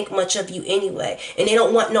ain't think much of you anyway. And they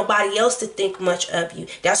don't want nobody else to think much of you.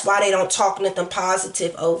 That's why they don't talk nothing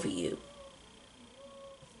positive over you.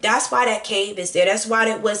 That's why that cave is there. That's why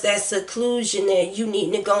there was that seclusion there. You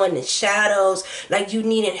needing to go in the shadows. Like you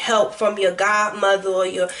needing help from your godmother or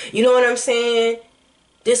your... You know what I'm saying?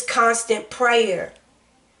 This constant prayer.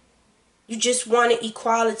 You just wanted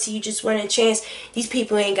equality. You just wanted a chance. These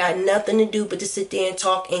people ain't got nothing to do but to sit there and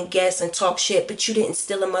talk and guess and talk shit. But you didn't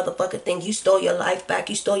steal a motherfucking thing. You stole your life back.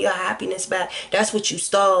 You stole your happiness back. That's what you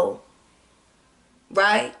stole.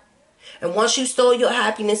 Right? And once you stole your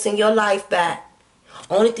happiness and your life back,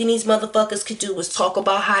 only thing these motherfuckers could do was talk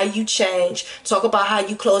about how you changed. Talk about how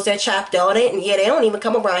you closed that chapter. They don't even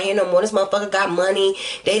come around here no more. This motherfucker got money.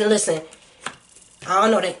 They listen. I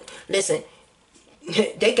don't know.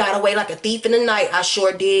 They got away like a thief in the night. I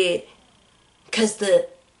sure did. Because the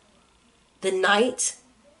Knight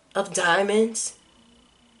of Diamonds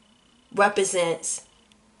represents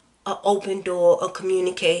an open door of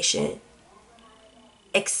communication.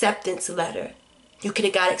 Acceptance letter. You could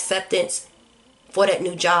have got acceptance for that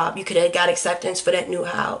new job. You could have got acceptance for that new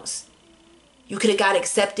house. You could have got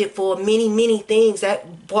accepted for many, many things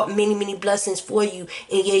that brought many, many blessings for you.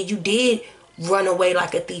 And yeah, you did run away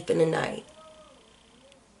like a thief in the night.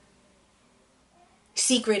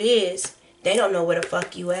 Secret is, they don't know where the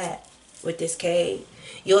fuck you at with this cave.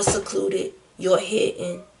 You're secluded. You're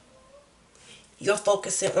hidden. You're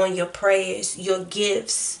focusing on your prayers, your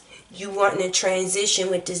gifts. You wanting to transition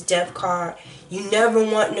with this death card. You never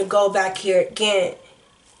wanting to go back here again.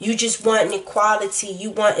 You just wanting equality. You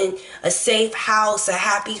wanting a safe house, a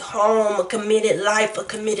happy home, a committed life, a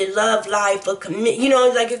committed love life, like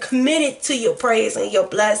you're committed to your prayers and your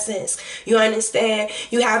blessings. You understand?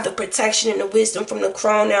 You have the protection and the wisdom from the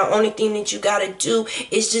crown. Now, only thing that you got to do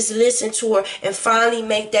is just listen to her and finally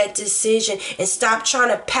make that decision and stop trying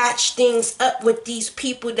to patch things up with these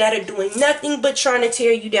people that are doing nothing but trying to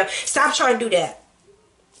tear you down. Stop trying to do that.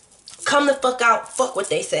 Come the fuck out. Fuck what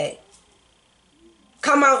they say.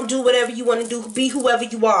 Come out and do whatever you want to do. Be whoever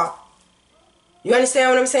you are. You understand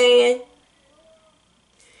what I'm saying?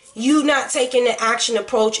 You not taking the action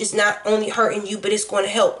approach is not only hurting you, but it's going to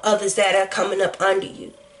help others that are coming up under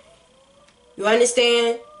you. You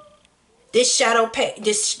understand? This shadow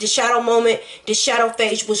moment, this shadow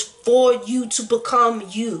phase was for you to become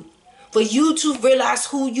you. For you to realize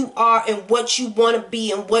who you are and what you want to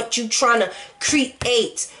be and what you're trying to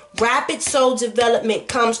create. Rapid soul development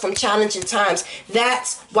comes from challenging times.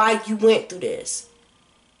 That's why you went through this.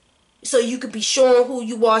 So you could be showing who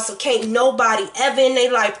you are. So can't nobody ever in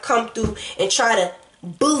their life come through and try to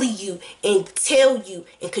bully you and tell you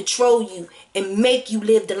and control you and make you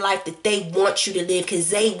live the life that they want you to live because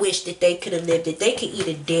they wish that they could have lived it. They could eat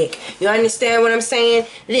a dick. You understand what I'm saying?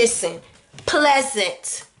 Listen.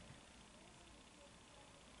 Pleasant.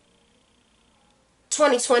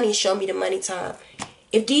 2020 show me the money time.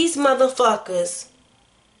 If these motherfuckers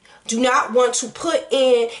do not want to put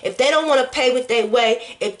in, if they don't want to pay with their way,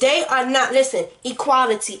 if they are not, listen,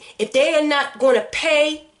 equality, if they are not going to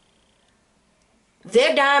pay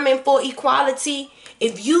their diamond for equality,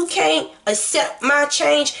 if you can't accept my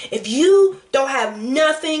change, if you don't have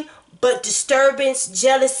nothing but disturbance,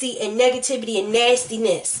 jealousy, and negativity and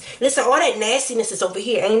nastiness. Listen, all that nastiness is over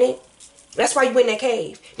here, ain't it? That's why you in that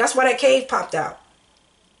cave. That's why that cave popped out.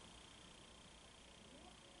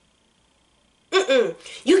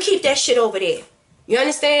 You keep that shit over there. You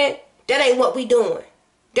understand? That ain't what we doing.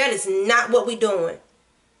 That is not what we doing.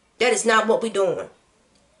 That is not what we doing.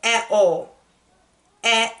 At all.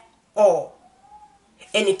 At all.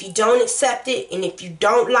 And if you don't accept it, and if you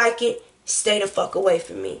don't like it, stay the fuck away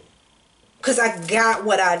from me. Because I got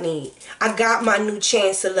what I need. I got my new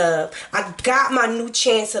chance of love. I got my new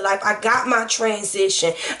chance of life. I got my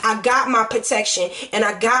transition. I got my protection. And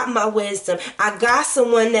I got my wisdom. I got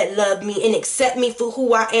someone that loved me and accept me for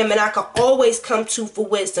who I am. And I can always come to for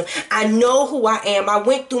wisdom. I know who I am. I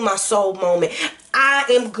went through my soul moment. I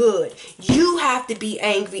am good. You have to be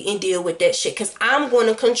angry and deal with that shit. Because I'm going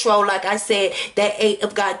to control, like I said, that 8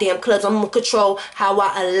 of goddamn clubs. I'm going to control how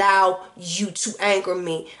I allow you to anger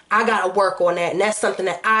me. I got to work on that. And that's something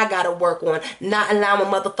that I got to work on. Not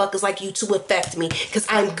allowing motherfuckers like you to affect me. Because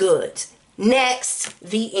I'm good. Next,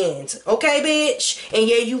 the end. Okay, bitch? And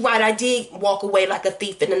yeah, you right. I did walk away like a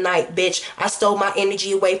thief in the night, bitch. I stole my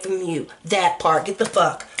energy away from you. That part. Get the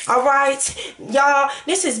fuck. Alright? Y'all,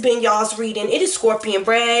 this has been y'all's reading. It is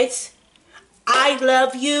ScorpionReddz. I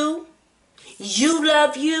love you. You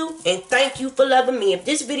love you. And thank you for loving me. If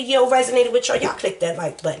this video resonated with y'all, y'all click that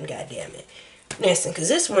like button, goddammit. Listen, because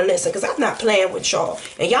this one, listen, because I'm not playing with y'all.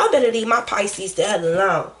 And y'all better leave my Pisces the hell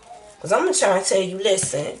alone. Because I'm going to try and tell you,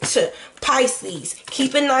 listen, to Pisces,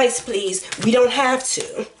 keep it nice, please. We don't have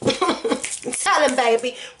to. Tell him,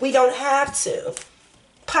 baby, we don't have to.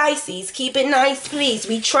 Pisces, keep it nice, please.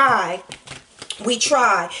 We try. We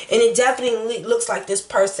try. And it definitely looks like this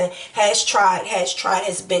person has tried,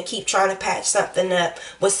 keep trying to patch something up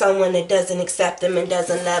with someone that doesn't accept them and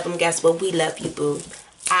doesn't love them. Guess what? We love you, boo.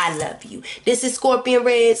 I love you. This is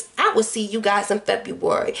ScorpionReddz. I will see you guys in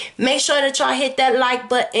February. Make sure that y'all hit that like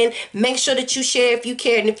button. Make sure that you share if you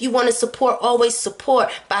care. And if you want to support, always support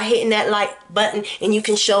by hitting that like button. And you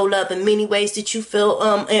can show love in many ways that you feel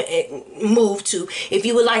moved to. If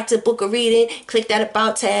you would like to book a reading, click that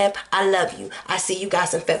About tab. I love you. I see you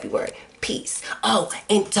guys in February. Peace. Oh,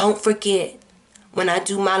 and don't forget, when I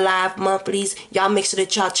do my live monthlies, y'all make sure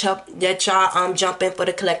that y'all jump in for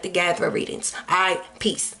the collective gathering readings. All right,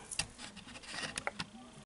 peace.